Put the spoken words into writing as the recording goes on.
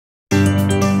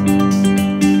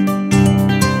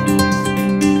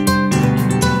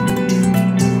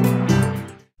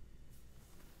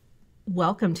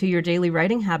Welcome to your Daily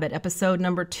Writing Habit, episode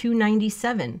number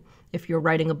 297. If you're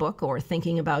writing a book or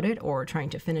thinking about it or trying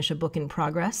to finish a book in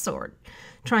progress or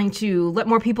trying to let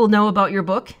more people know about your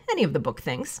book, any of the book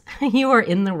things, you are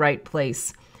in the right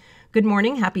place. Good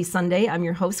morning. Happy Sunday. I'm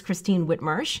your host, Christine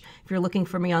Whitmarsh. If you're looking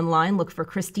for me online, look for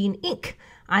Christine Inc.,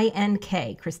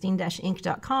 I-N-K,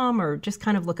 christine-inc.com, or just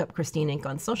kind of look up Christine Inc.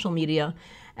 on social media,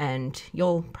 and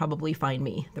you'll probably find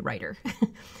me, the writer.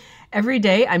 Every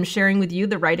day, I'm sharing with you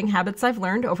the writing habits I've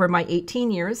learned over my 18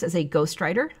 years as a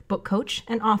ghostwriter, book coach,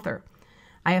 and author.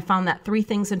 I have found that three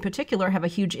things in particular have a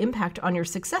huge impact on your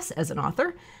success as an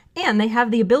author, and they have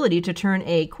the ability to turn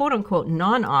a quote-unquote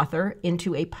non-author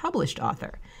into a published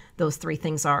author. Those three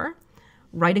things are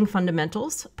writing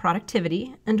fundamentals,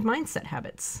 productivity, and mindset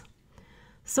habits.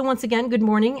 So once again, good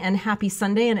morning and happy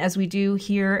Sunday. And as we do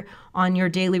here on your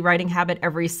Daily Writing Habit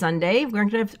every Sunday, we're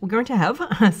going to have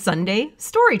a Sunday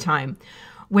story time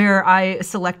where I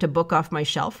select a book off my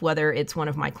shelf, whether it's one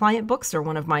of my client books or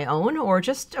one of my own, or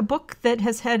just a book that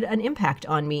has had an impact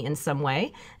on me in some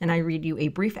way. And I read you a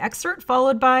brief excerpt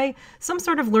followed by some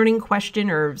sort of learning question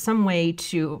or some way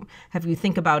to have you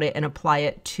think about it and apply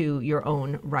it to your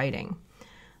own writing.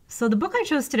 So the book I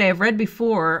chose today, I've read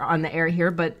before on the air here,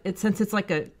 but since it's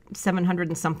like a 700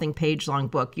 and something page long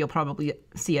book, you'll probably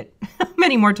see it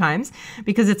many more times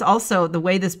because it's also, the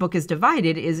way this book is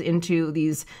divided is into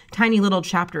these tiny little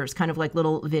chapters, kind of like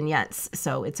little vignettes.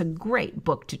 So it's a great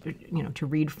book to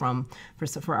read from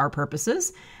for our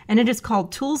purposes. And it is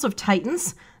called Tools of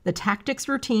Titans, The Tactics,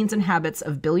 Routines, and Habits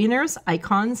of Billionaires,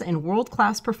 Icons, and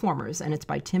World-Class Performers. And it's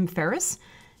by Tim Ferriss.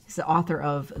 He's the author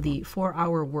of The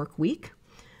 4-Hour Work Week.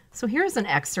 So here's an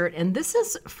excerpt, and this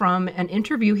is from an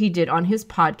interview he did on his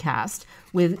podcast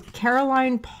with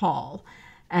Caroline Paul.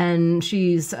 And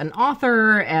she's an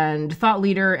author and thought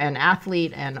leader and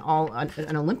athlete and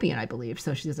an Olympian, I believe.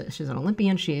 So she's an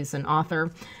Olympian, she's an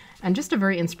author, and just a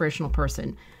very inspirational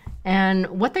person. And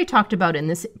what they talked about in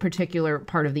this particular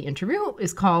part of the interview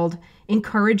is called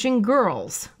Encouraging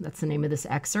Girls. That's the name of this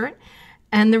excerpt.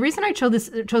 And the reason I chose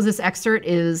this excerpt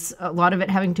is a lot of it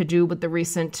having to do with the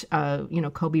recent,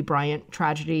 Kobe Bryant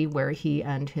tragedy where he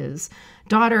and his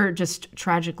daughter just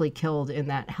tragically killed in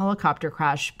that helicopter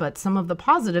crash. But some of the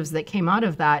positives that came out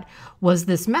of that was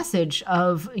this message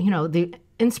of, the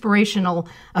inspirational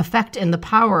effect and the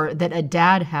power that a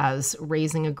dad has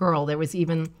raising a girl. There was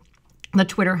even the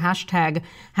Twitter hashtag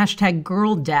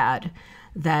 #GirlDad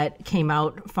that came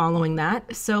out following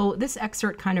that. So this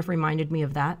excerpt kind of reminded me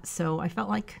of that. So I felt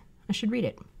like I should read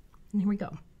it. And here we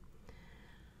go.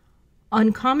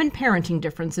 Uncommon parenting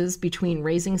differences between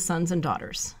raising sons and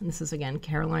daughters. And this is, again,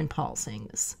 Caroline Paul saying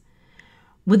this.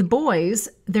 With boys,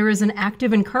 there is an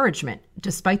active encouragement,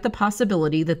 despite the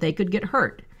possibility that they could get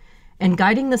hurt, and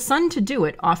guiding the son to do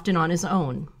it often on his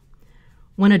own.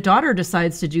 When a daughter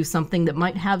decides to do something that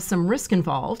might have some risk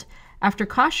involved, after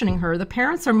cautioning her, the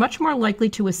parents are much more likely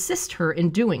to assist her in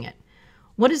doing it.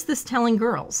 What is this telling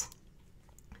girls?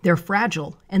 They're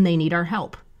fragile and they need our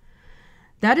help.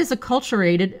 That is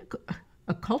acculturated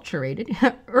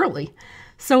early.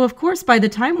 So of course, by the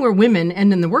time we're women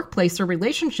and in the workplace or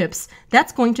relationships,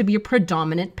 that's going to be a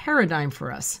predominant paradigm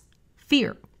for us.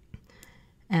 Fear.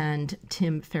 And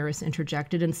Tim Ferriss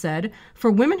interjected and said,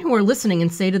 for women who are listening and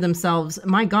say to themselves,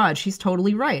 my God, she's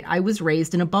totally right. I was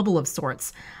raised in a bubble of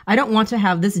sorts. I don't want to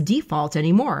have this default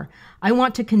anymore. I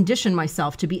want to condition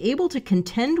myself to be able to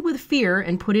contend with fear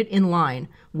and put it in line.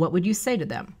 What would you say to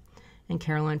them? And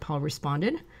Caroline Paul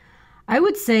responded, I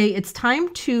would say it's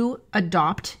time to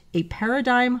adopt a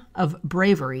paradigm of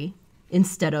bravery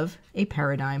instead of a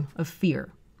paradigm of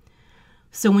fear.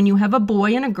 So when you have a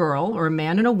boy and a girl or a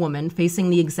man and a woman facing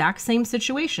the exact same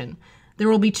situation, there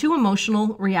will be two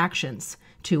emotional reactions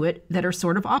to it that are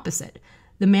sort of opposite.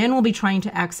 The man will be trying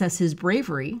to access his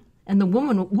bravery, and the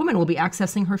woman will be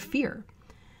accessing her fear.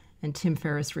 And Tim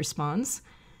Ferriss responds,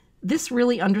 this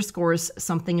really underscores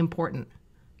something important.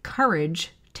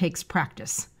 Courage takes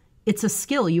practice. It's a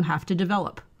skill you have to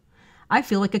develop. I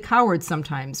feel like a coward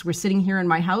sometimes. We're sitting here in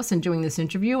my house and doing this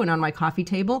interview, and on my coffee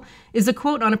table is a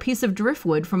quote on a piece of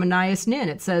driftwood from Anais Nin.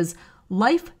 It says,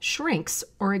 life shrinks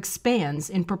or expands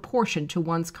in proportion to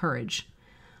one's courage.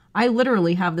 I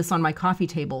literally have this on my coffee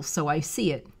table, so I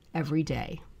see it every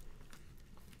day.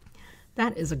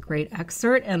 That is a great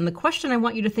excerpt. And the question I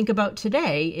want you to think about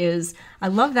today is, I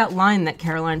love that line that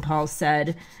Caroline Paul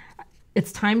said,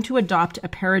 it's time to adopt a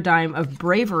paradigm of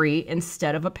bravery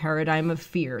instead of a paradigm of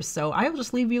fear. So I will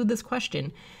just leave you with this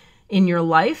question. In your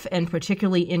life, and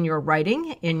particularly in your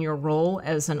writing, in your role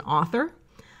as an author,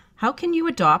 how can you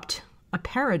adopt a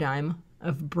paradigm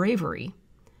of bravery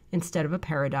instead of a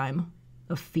paradigm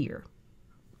of fear?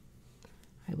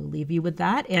 I will leave you with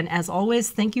that. And as always,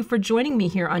 thank you for joining me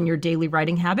here on Your Daily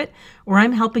Writing Habit, where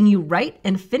I'm helping you write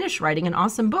and finish writing an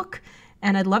awesome book.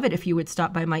 And I'd love it if you would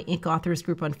stop by my Ink Authors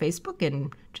group on Facebook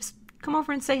and just come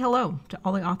over and say hello to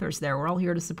all the authors there. We're all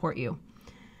here to support you.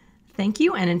 Thank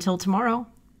you, and until tomorrow,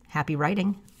 happy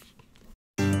writing.